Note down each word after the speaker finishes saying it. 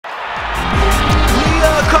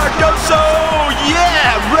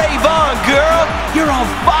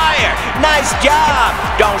job.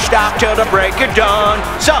 Don't stop till the break of dawn.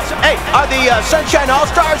 So, hey, are the Sunshine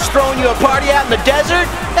All-Stars throwing you a party out in the desert?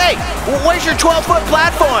 Hey, where's your 12-foot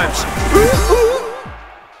platforms?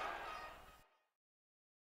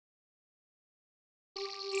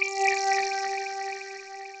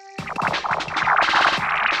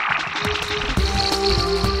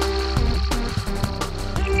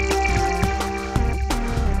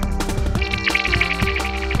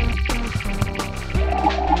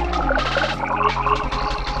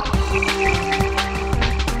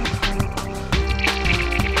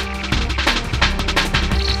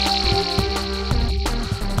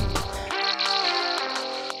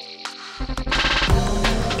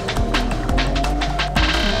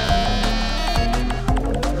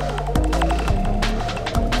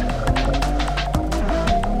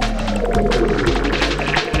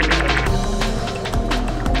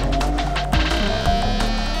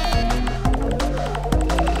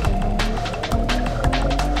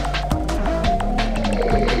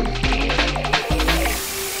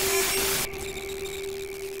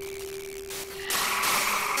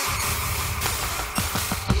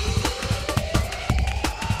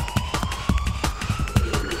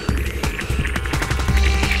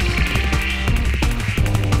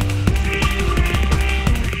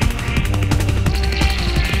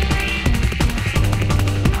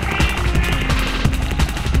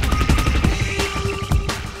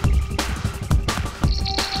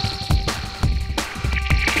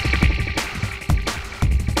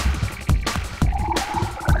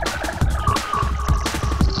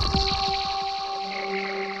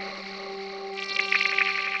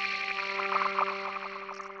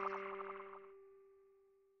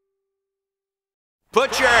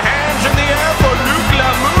 Put your hands in the air for Luke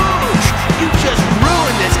Lamouche! You just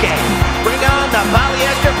ruined this game! Bring on the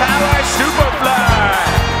polyester power Superfly!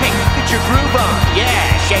 Hey, get your groove on!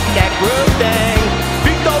 Yeah, shake that groove thing!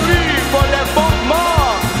 Victory for le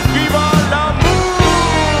fondement! Viva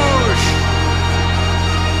Lamouche!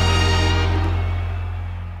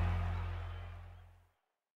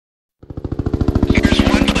 Here's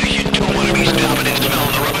one place you don't want to be stopping and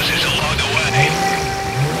smelling the roses along the way.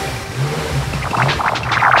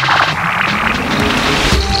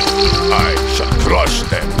 I shall crush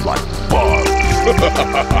them like bugs.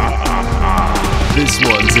 This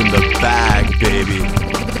one's in the bag, baby.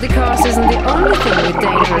 The course isn't the only thing with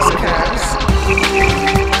dangerous curves.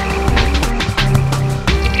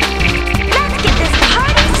 Let's get this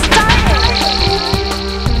party started!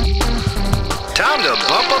 Time to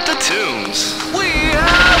bump up the tunes. We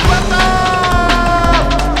have weapons!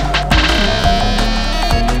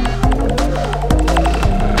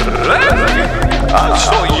 I'll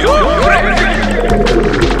show you crazy.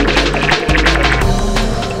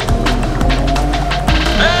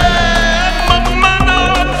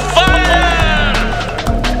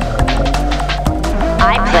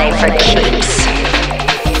 I play for keeps.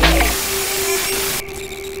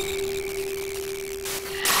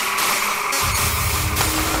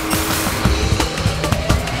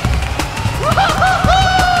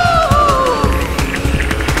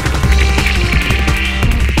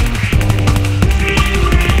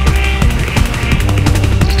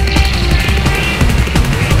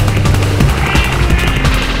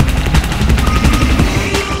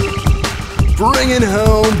 Bringing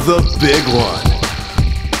home the big one.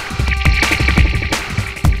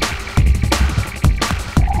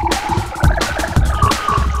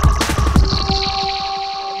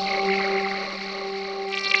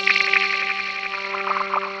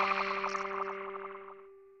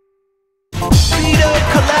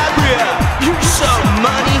 You're so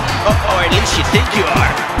money, or at least you think you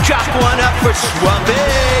are. Chop one up for Swampy.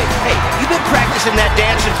 Hey, you been practicing that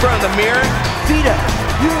dance in front of the mirror? Vita,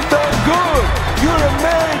 you're so good. You're a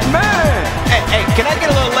made man. Hey, can I get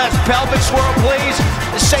a little less pelvic swirl, please?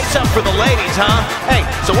 Say something for the ladies, huh? Hey,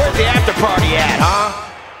 so where's the after party at, huh?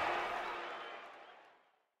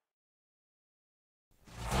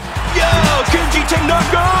 Yo, Kenji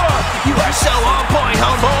Tanaka! You are so on point,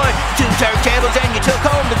 homeboy. 2 turntables and you took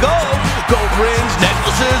home the gold. Gold rings,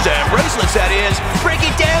 necklaces, and bracelets, that is. Break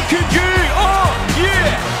it down, Kenji! Oh,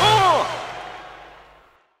 yeah! Oh!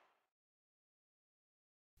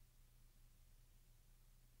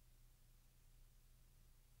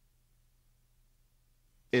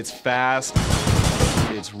 It's fast,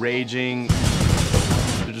 it's raging,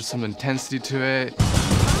 there's just some intensity to it.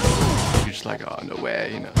 You're just like, oh, no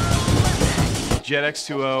way, you know. Jet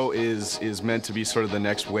X2O is meant to be sort of the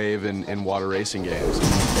next wave in water racing games.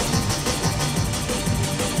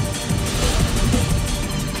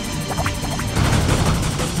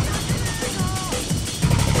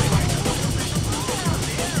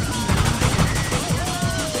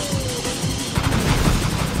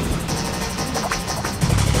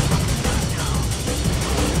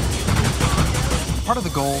 Part of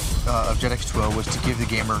the goal of Jet X2O was to give the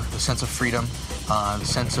gamer the sense of freedom, the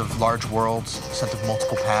sense of large worlds, the sense of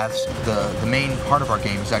multiple paths. The main part of our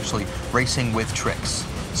game is actually racing with tricks.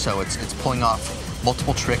 So it's pulling off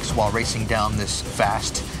multiple tricks while racing down this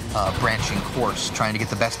vast branching course, trying to get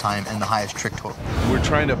the best time and the highest trick total. We're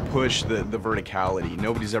trying to push the verticality.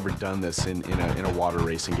 Nobody's ever done this in a water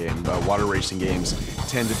racing game. Water racing games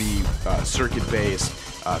tend to be circuit-based,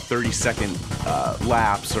 30-second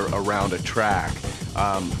laps around a track.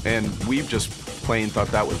 And we've just plain thought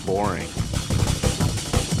that was boring.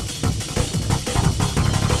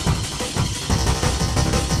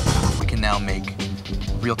 We can now make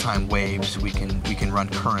real-time waves, we can run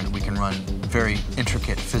current, we can run very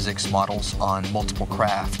intricate physics models on multiple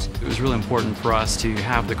craft. It was really important for us to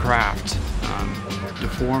have the craft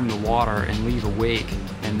deform the water and leave a wake,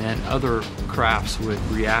 and then other crafts would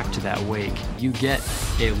react to that wake. You get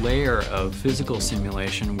a layer of physical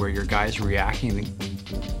simulation where your guy's reacting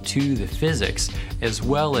to the physics as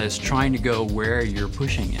well as trying to go where you're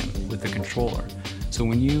pushing him with the controller. So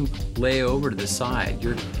when you lay over to the side,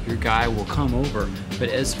 your guy will come over, but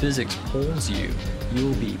as physics pulls you,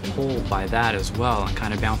 you'll be pulled by that as well and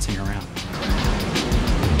kind of bouncing around.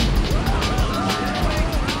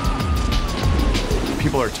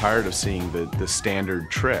 People are tired of seeing the standard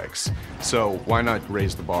tricks, so why not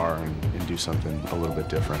raise the bar and do something a little bit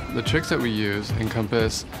different? The tricks that we use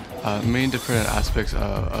encompass many different aspects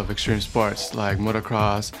of extreme sports, like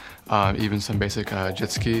motocross, even some basic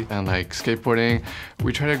jet ski and like skateboarding.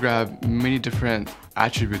 We try to grab many different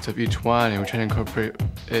attributes of each one, and we try to incorporate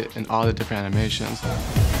it in all the different animations.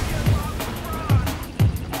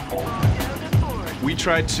 We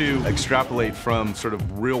tried to extrapolate from sort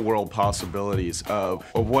of real-world possibilities of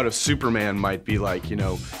what a Superman might be like, you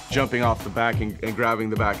know, jumping off the back and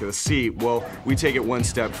grabbing the back of the seat. Well, we take it one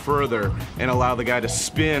step further and allow the guy to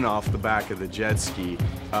spin off the back of the jet ski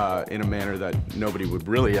in a manner that nobody would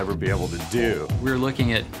really ever be able to do. We were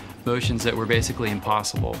looking at motions that were basically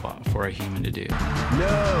impossible for a human to do.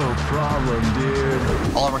 No problem,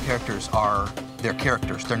 dude. All of our characters are their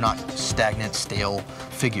characters. They're not stagnant, stale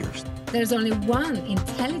figures. There's only one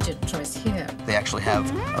intelligent choice here. They actually have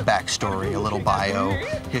a backstory, a little bio,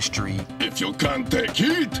 history. If you can't take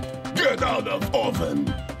heat, get out of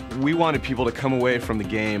oven. We wanted people to come away from the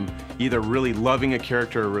game either really loving a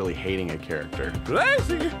character or really hating a character.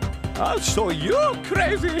 Crazy? I'll show you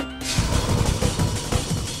crazy.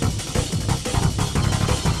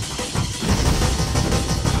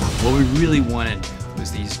 What we really wanted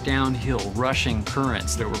was these downhill rushing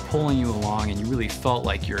currents that were pulling you along, and you really felt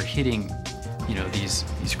like you're hitting, you know, these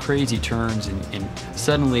crazy turns, and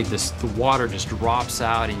suddenly the water just drops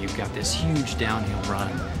out and you've got this huge downhill run.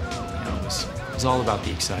 You know, it was all about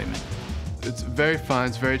the excitement. It's very fun,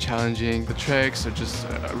 it's very challenging. The tricks are just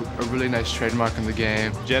a really nice trademark in the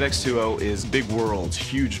game. Jet X2O is big worlds,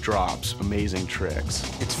 huge drops, amazing tricks.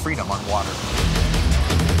 It's freedom on water.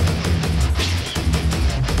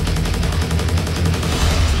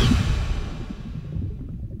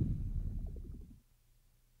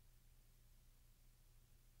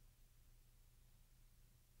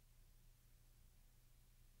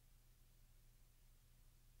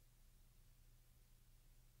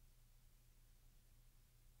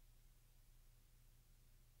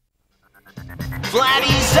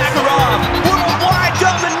 Vladdy Zakharov, worldwide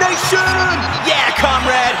domination! Yeah,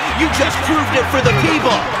 comrade, you just proved it for the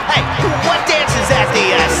people. Hey, what dance is that, the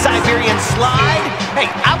Siberian slide?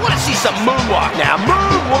 Hey, I want to see some moonwalk now,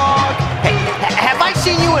 moonwalk! Hey, have I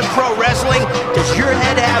seen you in pro wrestling? Does your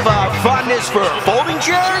head have a fondness for folding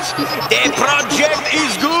chairs? The project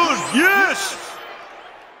is good, yes!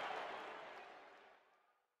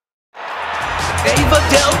 Ava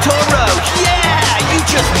Del Toro, yeah! You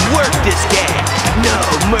just worked this game. No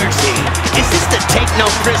mercy. Is this the Take No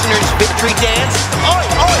Prisoners victory dance? Oi,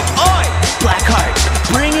 oi, oi! Blackheart,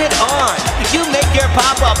 bring it on. You make your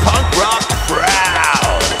papa punk rock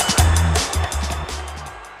proud.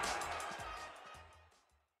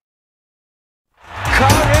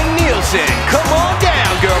 Karen Nielsen, come on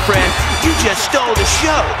down, girlfriend. You just stole the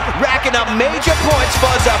show, racking up major points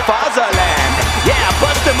for the fatherland. Yeah,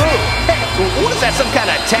 bust a move. Hey, what is that, some kind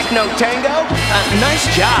of techno tango? Nice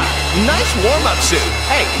job. Nice warm-up suit.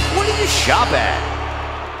 Hey, where do you shop at?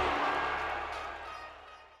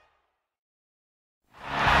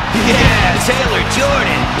 Yeah, Taylor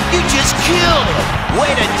Jordan, you just killed it. Way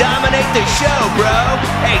to dominate the show, bro.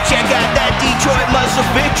 Hey, check out that Detroit Muscle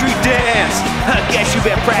victory dance. I guess you've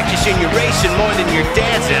been practicing your racing more than your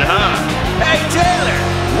dancing, huh? Hey, Taylor,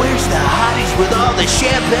 where's the hotties with all the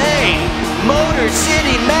champagne? Motor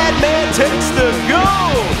City Madman takes the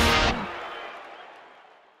gold.